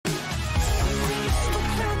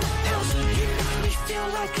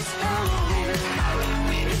like it's Halloween.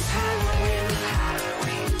 Halloween, it's Halloween.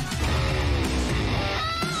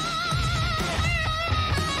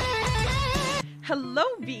 Hello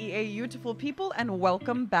VEA beautiful people, and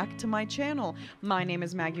welcome back to my channel. My name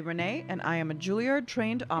is Maggie Reneé and I am a Juilliard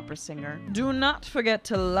trained opera singer. Do not forget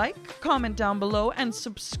to like, comment down below, and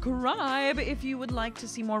subscribe if you would like to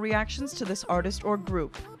see more reactions to this artist or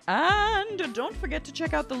group. And don't forget to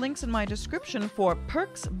check out the links in my description for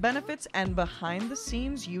perks, benefits, and behind the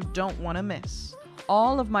scenes you don't want to miss.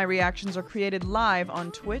 All of my reactions are created live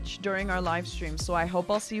on Twitch during our live stream, so I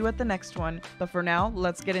hope I'll see you at the next one. But for now,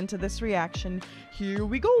 let's get into this reaction. Here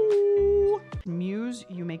we go! Muse,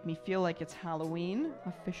 You Make Me Feel Like It's Halloween,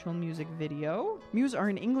 official music video. Muse are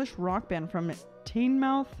an English rock band from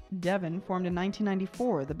Teignmouth, Devon, formed in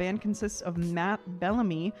 1994. The band consists of Matt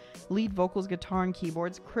Bellamy, lead vocals, guitar, and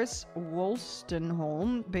keyboards, Chris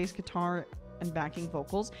Wolstenholme, bass guitar and backing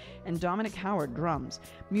vocals, and Dominic Howard, drums.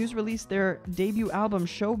 Muse released their debut album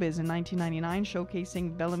Showbiz in 1999,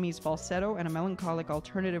 showcasing Bellamy's falsetto and a melancholic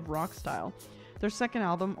alternative rock style. Their second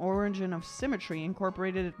album, Origin of Symmetry,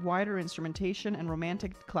 incorporated wider instrumentation and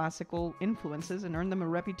romantic classical influences and earned them a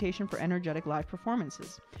reputation for energetic live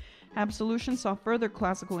performances. Absolution saw further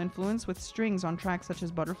classical influence with strings on tracks such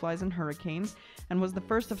as Butterflies and Hurricanes, and was the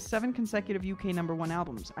first of 7 consecutive UK #1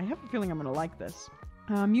 albums. I have a feeling I'm going to like this.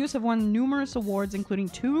 Muse have won numerous awards, including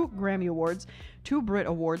 2 Grammy Awards, 2 Brit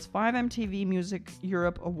Awards, 5 MTV Music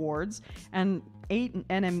Europe Awards, and 8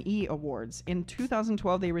 NME Awards. In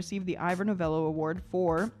 2012, they received the Ivor Novello Award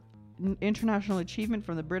for International Achievement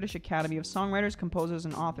from the British Academy of Songwriters, Composers,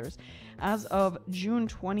 and Authors. As of June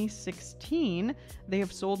 2016, they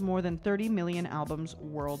have sold more than 30 million albums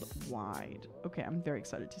worldwide. Okay, I'm very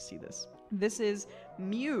excited to see this. This is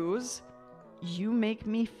Muse, You Make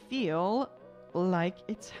Me Feel Like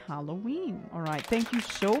It's Halloween. All right, thank you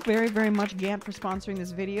so very much, Gant, for sponsoring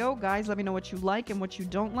this video. Guys, let me know what you like and what you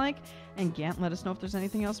don't like, and Gant, let us know if there's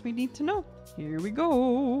anything else we need to know. Here we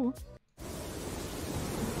go.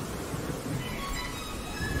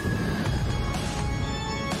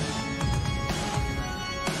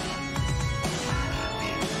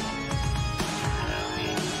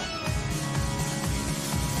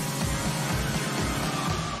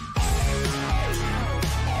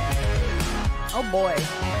 Oh boy.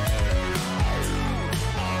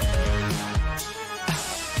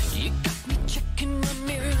 You got me checking my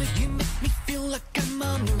mirror. You make me feel like I'm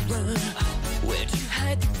on the run. Where'd you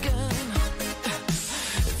hide the gun?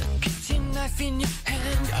 The kitchen knife in your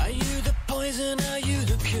hand. Are you the poison? Are you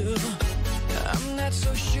the cure? I'm not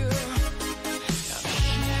so sure.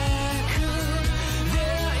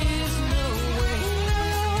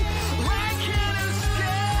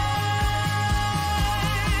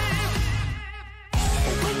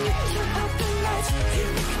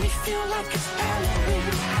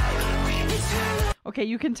 Okay,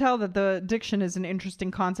 you can tell that the diction is an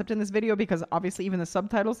interesting concept in this video because obviously even the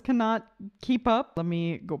subtitles cannot keep up. Let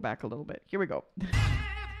me go back a little bit. Here we go. When you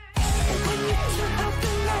turn out the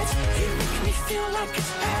lights, you make me feel like it's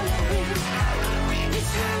Halloween. Halloween,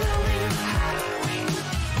 it's Halloween. Halloween.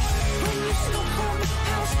 When you smoke on the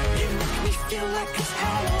house, you make me feel like it's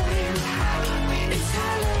Halloween. Halloween, it's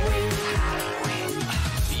Halloween. Halloween.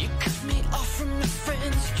 You cut me off from my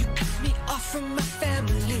friends, you cut me off from my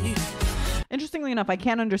family. Interestingly enough, I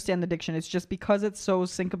can't understand the diction. It's just because it's so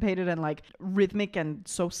syncopated and like rhythmic and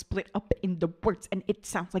so split up in the words and it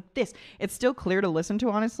sounds like this. It's still clear to listen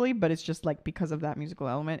to, honestly, but it's just like because of that musical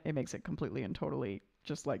element, it makes it completely and totally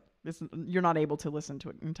just like this. You're not able to listen to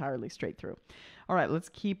it entirely straight through. All right, let's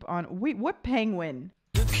keep on. Wait, what penguin?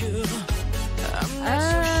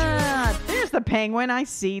 Ah, there's the penguin. I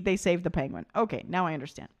see. They saved the penguin. Okay, now I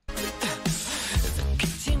understand.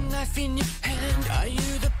 Are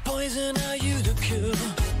you the poison? Are you the cure?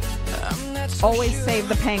 I'm not so always sure. Save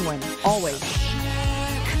the penguin. Always. There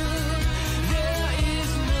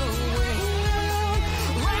is no way out.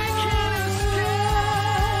 Why can't I escape?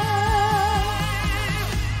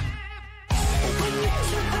 When you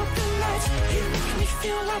turn out the lights, you make me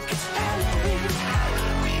feel like it's Halloween.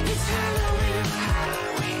 Halloween, it's Halloween.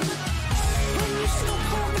 Halloween. When you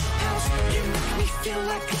smoke on the house, you make me feel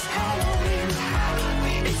like it's Halloween.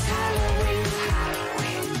 Halloween, it's Halloween.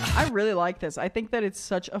 I really like this. I think that it's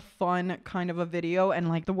such a fun kind of a video, and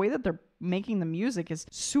like the way that they're making the music is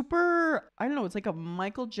super, I don't know, it's like a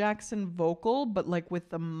Michael Jackson vocal, but like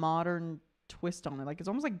with a modern twist on it. Like it's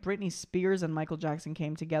almost like Britney Spears and Michael Jackson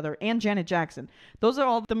came together, and Janet Jackson. Those are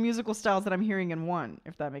all the musical styles that I'm hearing in one,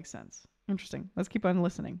 if that makes sense. Interesting. Let's keep on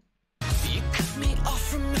listening. You cut me off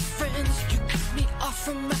from my friends, you cut me off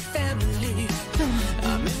from my family.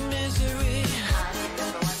 I'm in misery.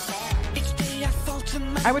 Each day I fall to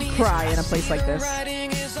my I would cry in a place like this.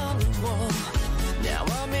 Writing is on the wall. Now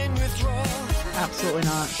I'm in withdrawal. Absolutely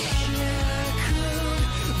not.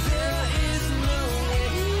 There is no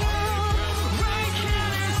way out. Right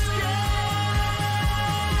can't escape.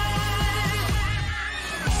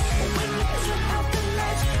 When you turn out the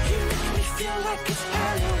lights, you make me feel like it's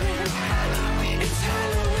Halloween. It's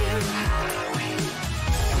Halloween.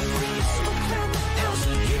 When you smoke around the house,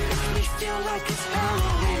 you make me feel like it's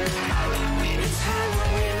Halloween. It's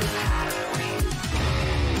Halloween.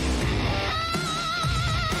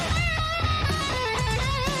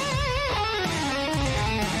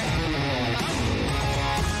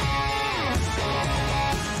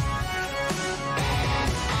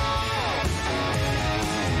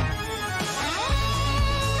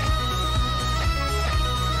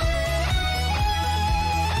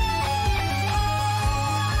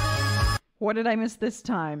 What did I miss this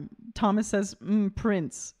time? Thomas says,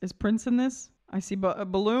 Prince. Is Prince in this? I see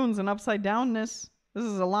balloons and upside downness. This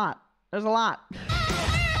is a lot. There's a lot.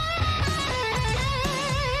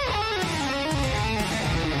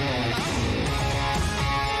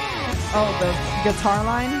 Oh, the guitar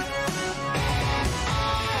line?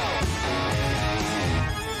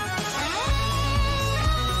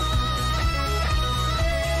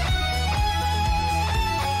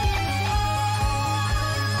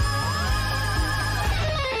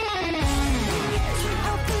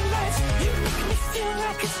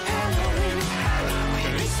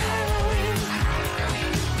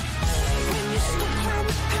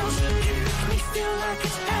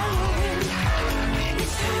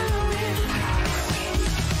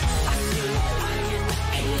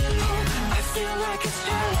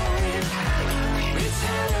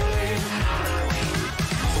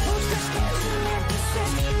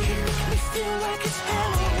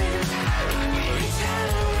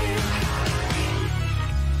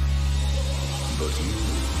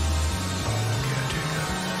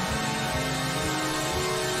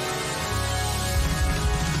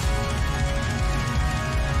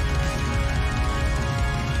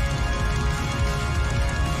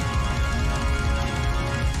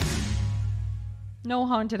 No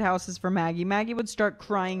haunted houses for Maggie. Maggie would start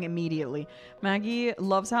crying immediately. Maggie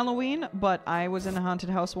loves Halloween, but I was in a haunted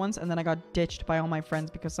house once and then I got ditched by all my friends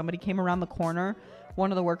because somebody came around the corner, one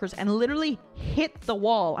of the workers, and literally hit the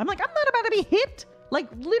wall. I'm like, I'm not about to be hit. Like,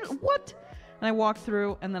 what? And I walked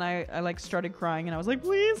through and then I like started crying and I was like,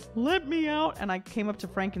 please let me out. And I came up to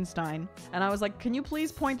Frankenstein and I was like, can you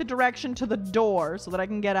please point the direction to the door so that I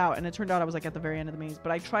can get out? And it turned out I was like at the very end of the maze,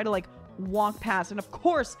 but I try to like walk past. And of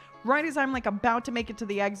course, right as I'm like about to make it to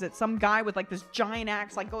the exit, some guy with like this giant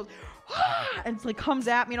axe like goes, and it's like comes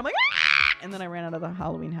at me and I'm like, and then I ran out of the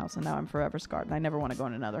Halloween house and now I'm forever scarred and I never want to go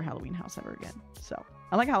in another Halloween house ever again. So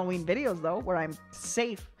I like Halloween videos though, where I'm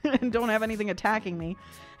safe and don't have anything attacking me.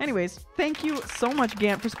 Anyways, thank you so much,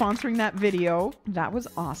 Gant, for sponsoring that video. That was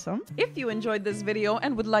awesome. If you enjoyed this video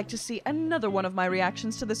and would like to see another one of my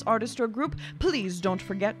reactions to this artist or group, please don't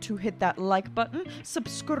forget to hit that like button,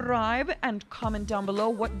 subscribe, and comment down below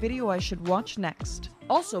what video I should watch next.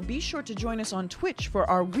 Also, be sure to join us on Twitch for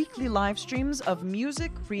our weekly live streams of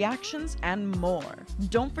music, reactions, and more.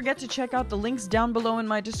 Don't forget to check out the links down below in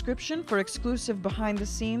my description for exclusive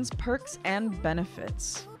behind-the-scenes perks and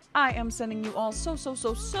benefits. I am sending you all so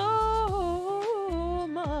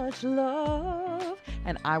much love,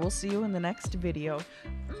 and I will see you in the next video.